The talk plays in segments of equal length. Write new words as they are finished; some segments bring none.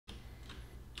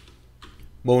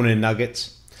Morning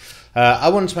nuggets. I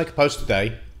wanted to make a post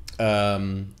today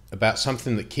about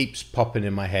something that keeps popping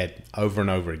in my head over and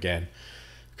over again.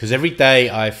 Because every day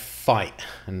I fight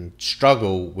and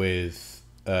struggle with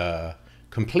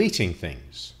completing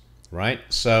things, right?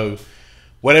 So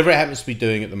whatever it happens to be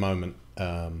doing at the moment,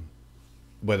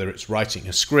 whether it's writing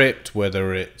a script,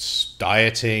 whether it's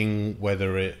dieting,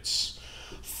 whether it's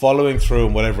following through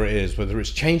and whatever it is, whether it's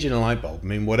changing a light bulb, I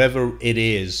mean, whatever it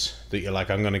is that you're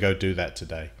like, I'm going to go do that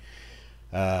today.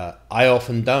 I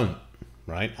often don't,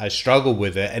 right? I struggle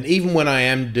with it. And even when I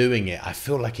am doing it, I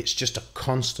feel like it's just a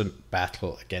constant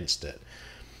battle against it.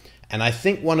 And I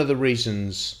think one of the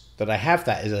reasons that I have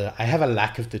that is I have a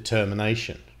lack of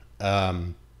determination.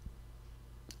 And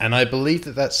I believe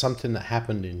that that's something that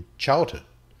happened in childhood.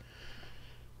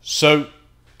 So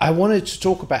I wanted to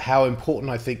talk about how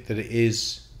important I think that it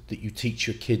is that you teach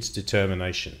your kids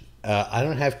determination. I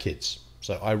don't have kids,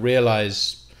 so I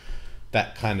realize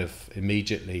that kind of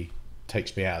immediately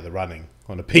takes me out of the running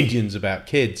on opinions about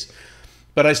kids.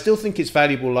 But I still think it's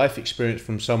valuable life experience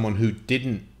from someone who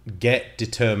didn't get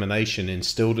determination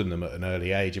instilled in them at an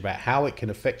early age about how it can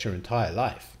affect your entire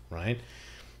life, right?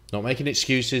 Not making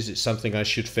excuses, it's something I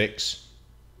should fix.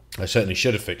 I certainly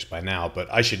should have fixed by now, but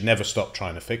I should never stop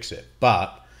trying to fix it.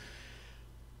 But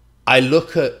I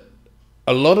look at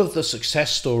a lot of the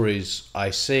success stories I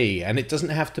see, and it doesn't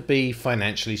have to be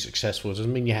financially successful. It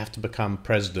doesn't mean you have to become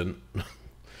president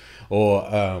or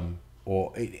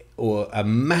a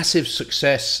massive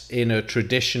success in a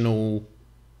traditional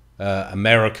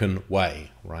American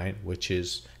way, right? Which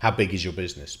is, how big is your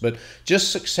business? But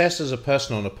just success as a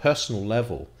person on a personal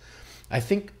level, I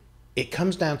think it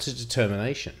comes down to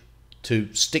determination,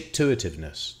 to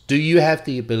stick-to-itiveness. Do you have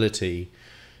the ability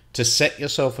to set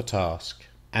yourself a task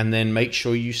and then make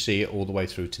sure you see it all the way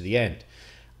through to the end?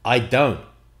 I don't.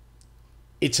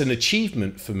 It's an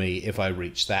achievement for me if I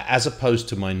reach that, as opposed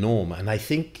to my norm. And I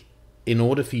think in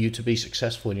order for you to be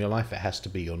successful in your life, it has to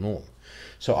be your norm.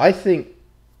 So I think,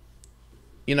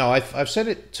 you know, I've said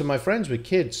it to my friends with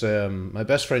kids. My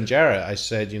best friend Jarrett, I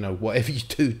said, you know, whatever you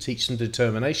do, teach them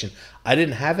determination. I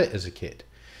didn't have it as a kid.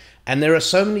 And there are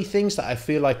so many things that I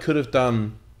feel I could have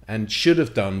done and should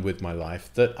have done with my life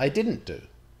that I didn't do,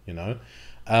 you know.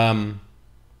 The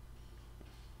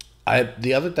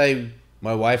other day,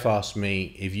 my wife asked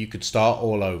me, if you could start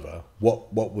all over,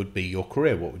 what would be your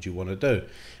career? What would you want to do?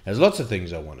 There's lots of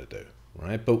things I want to do,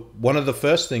 right? But one of the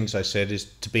first things I said is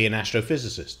to be an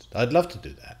astrophysicist. I'd love to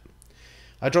do that.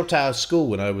 I dropped out of school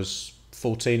when I was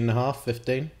 14 and a half,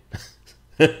 15.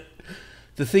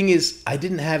 The thing is, I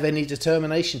didn't have any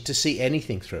determination to see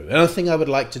anything through. Another thing I would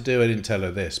like to do, I didn't tell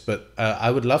her this, but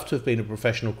I would love to have been a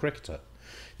professional cricketer.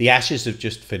 The Ashes have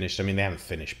just finished. I mean, they haven't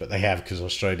finished, but they have because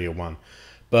Australia won.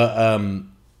 But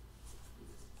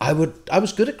I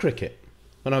was good at cricket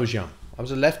when I was young. I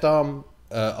was a left arm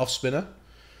off spinner.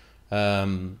 I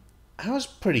was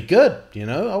pretty good, you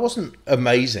know. I wasn't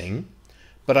amazing,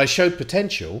 but I showed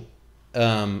potential,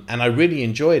 and I really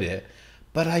enjoyed it.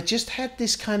 But I just had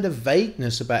this kind of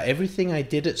vagueness about everything I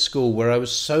did at school, where I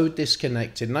was so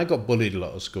disconnected, and I got bullied a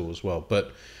lot at school as well.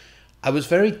 But I was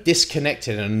very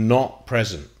disconnected and not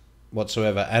present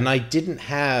whatsoever. And I didn't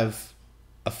have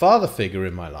a father figure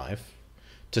in my life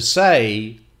to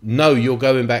say, no, you're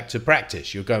going back to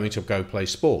practice. You're going to go play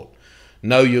sport.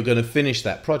 No, you're going to finish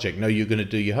that project. No, you're going to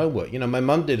do your homework. You know, my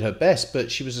mum did her best,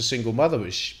 but she was a single mother,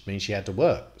 which means she had to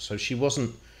work. So she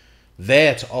wasn't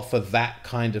there to offer that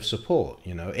kind of support.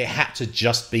 You know, it had to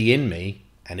just be in me,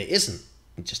 and it isn't.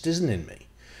 It just isn't in me.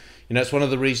 You know, it's one of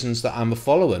the reasons that I'm a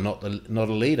follower, not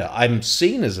a leader. I'm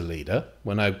seen as a leader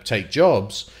when I take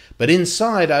jobs, but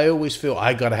inside I always feel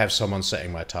I got to have someone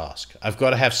setting my task. I've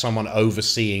got to have someone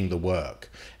overseeing the work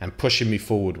and pushing me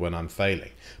forward when I'm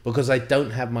failing, because I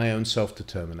don't have my own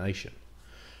self-determination.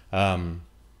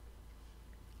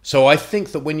 So I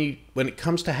think that when it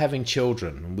comes to having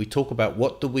children, and we talk about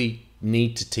what do we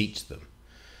need to teach them,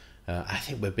 I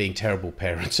think we're being terrible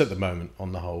parents at the moment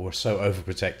on the whole. We're so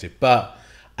overprotective. But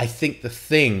I think the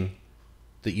thing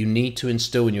that you need to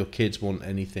instill in your kids more than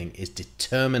anything is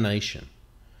determination.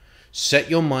 Set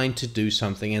your mind to do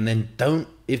something, and then don't,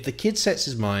 if the kid sets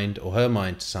his mind or her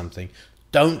mind to something,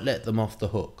 don't let them off the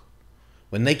hook.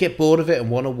 When they get bored of it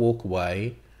and want to walk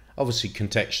away, obviously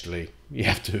contextually, you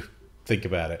have to think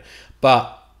about it.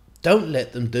 But don't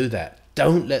let them do that.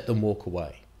 Don't let them walk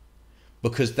away.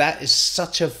 Because that is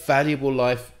such a valuable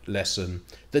life lesson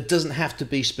that doesn't have to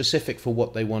be specific for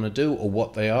what they want to do or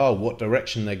what they are, or what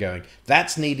direction they're going.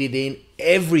 That's needed in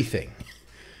everything.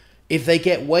 If they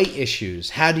get weight issues,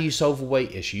 how do you solve a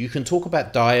weight issue? You can talk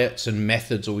about diets and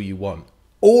methods all you want.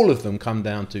 All of them come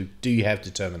down to, do you have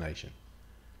determination?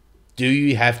 Do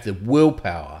you have the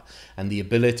willpower and the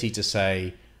ability to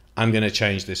say, I'm going to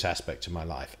change this aspect of my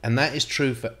life? And that is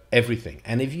true for everything.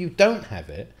 And if you don't have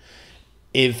it,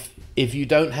 if you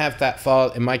don't have that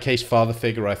father, in my case, father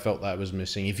figure, I felt that was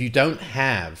missing. If you don't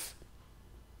have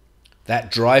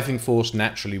that driving force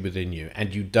naturally within you,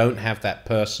 and you don't have that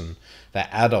person, that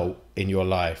adult in your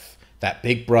life, that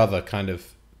big brother kind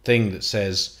of thing that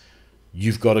says,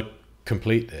 you've got to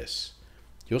complete this,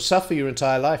 you'll suffer your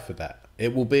entire life with that.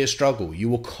 It will be a struggle. You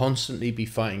will constantly be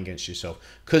fighting against yourself.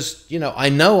 Because, you know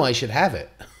I should have it.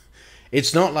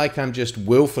 It's not like I'm just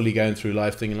willfully going through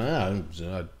life thinking, I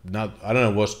don't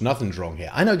know, nothing's wrong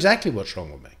here. I know exactly what's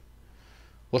wrong with me.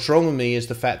 What's wrong with me is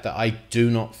the fact that I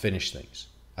do not finish things.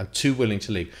 I'm too willing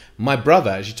to leave. My brother,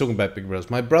 as you're talking about big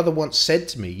brothers, my brother once said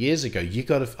to me years ago,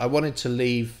 I wanted to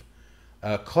leave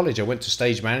college. I went to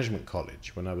stage management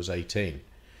college when I was 18.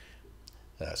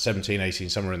 17, 18,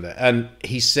 somewhere in there. And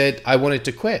he said, I wanted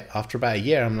to quit after about a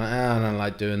year. I'm like, I don't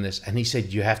like doing this. And he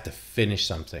said, you have to finish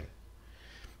something.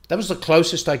 That was the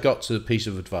closest I got to the piece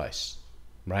of advice,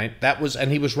 right?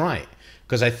 And he was right.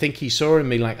 Because I think he saw in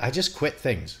me like, I just quit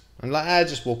things. I'm like, I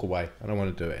just walk away. I don't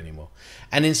want to do it anymore.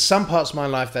 And in some parts of my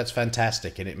life, that's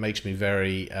fantastic. And it makes me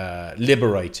very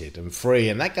liberated and free.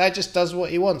 And that guy just does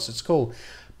what he wants. It's cool.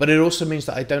 But it also means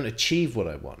that I don't achieve what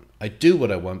I want. I do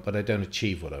what I want, but I don't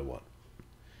achieve what I want.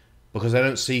 Because I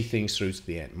don't see things through to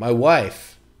the end. My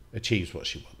wife achieves what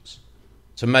she wants.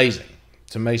 It's amazing.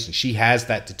 It's amazing. She has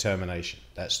that determination,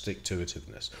 that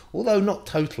stick-to-itiveness. Although not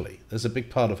totally. There's a big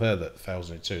part of her that fails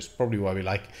in it too. It's probably why we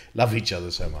love each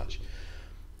other so much.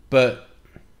 But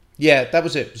yeah, that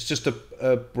was it. It's just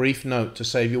a brief note to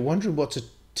say, if you're wondering what to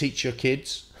teach your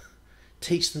kids,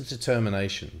 teach them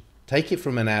determination. Take it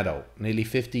from an adult, nearly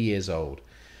 50 years old.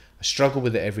 I struggle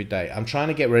with it every day. I'm trying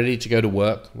to get ready to go to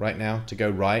work right now, to go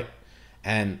right.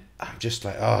 And I'm just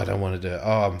like, I don't want to do it.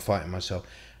 I'm fighting myself.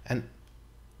 And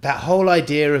that whole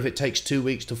idea of it takes 2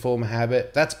 weeks to form a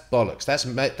habit, that's bollocks.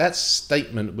 That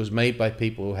statement was made by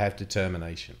people who have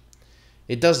determination.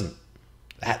 It doesn't.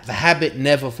 The habit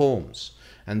never forms.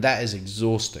 And that is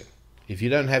exhausting. If you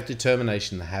don't have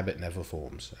determination, the habit never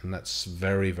forms. And that's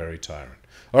very, very tiring.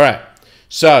 All right.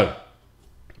 So,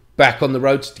 back on the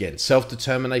road again.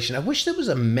 Self-determination. I wish there was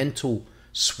a mental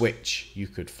switch you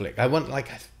could flick. I want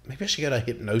maybe I should get a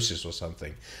hypnosis or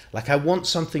something. I want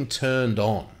something turned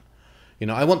on.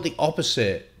 I want the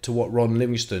opposite to what Ron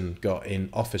Livingston got in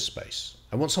Office Space.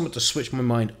 I want someone to switch my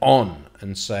mind on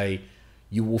and say,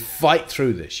 you will fight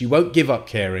through this. You won't give up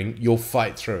caring. You'll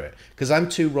fight through it. Because I'm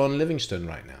too Ron Livingston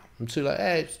right now. I'm too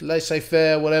hey,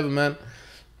 laissez-faire, whatever, man.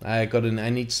 I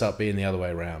need to start being the other way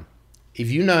around. If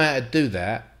you know how to do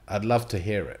that, I'd love to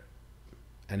hear it.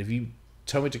 And if you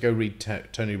tell me to go read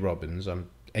Tony Robbins, I'm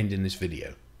ending this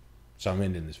video. So I'm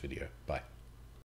ending this video. Bye.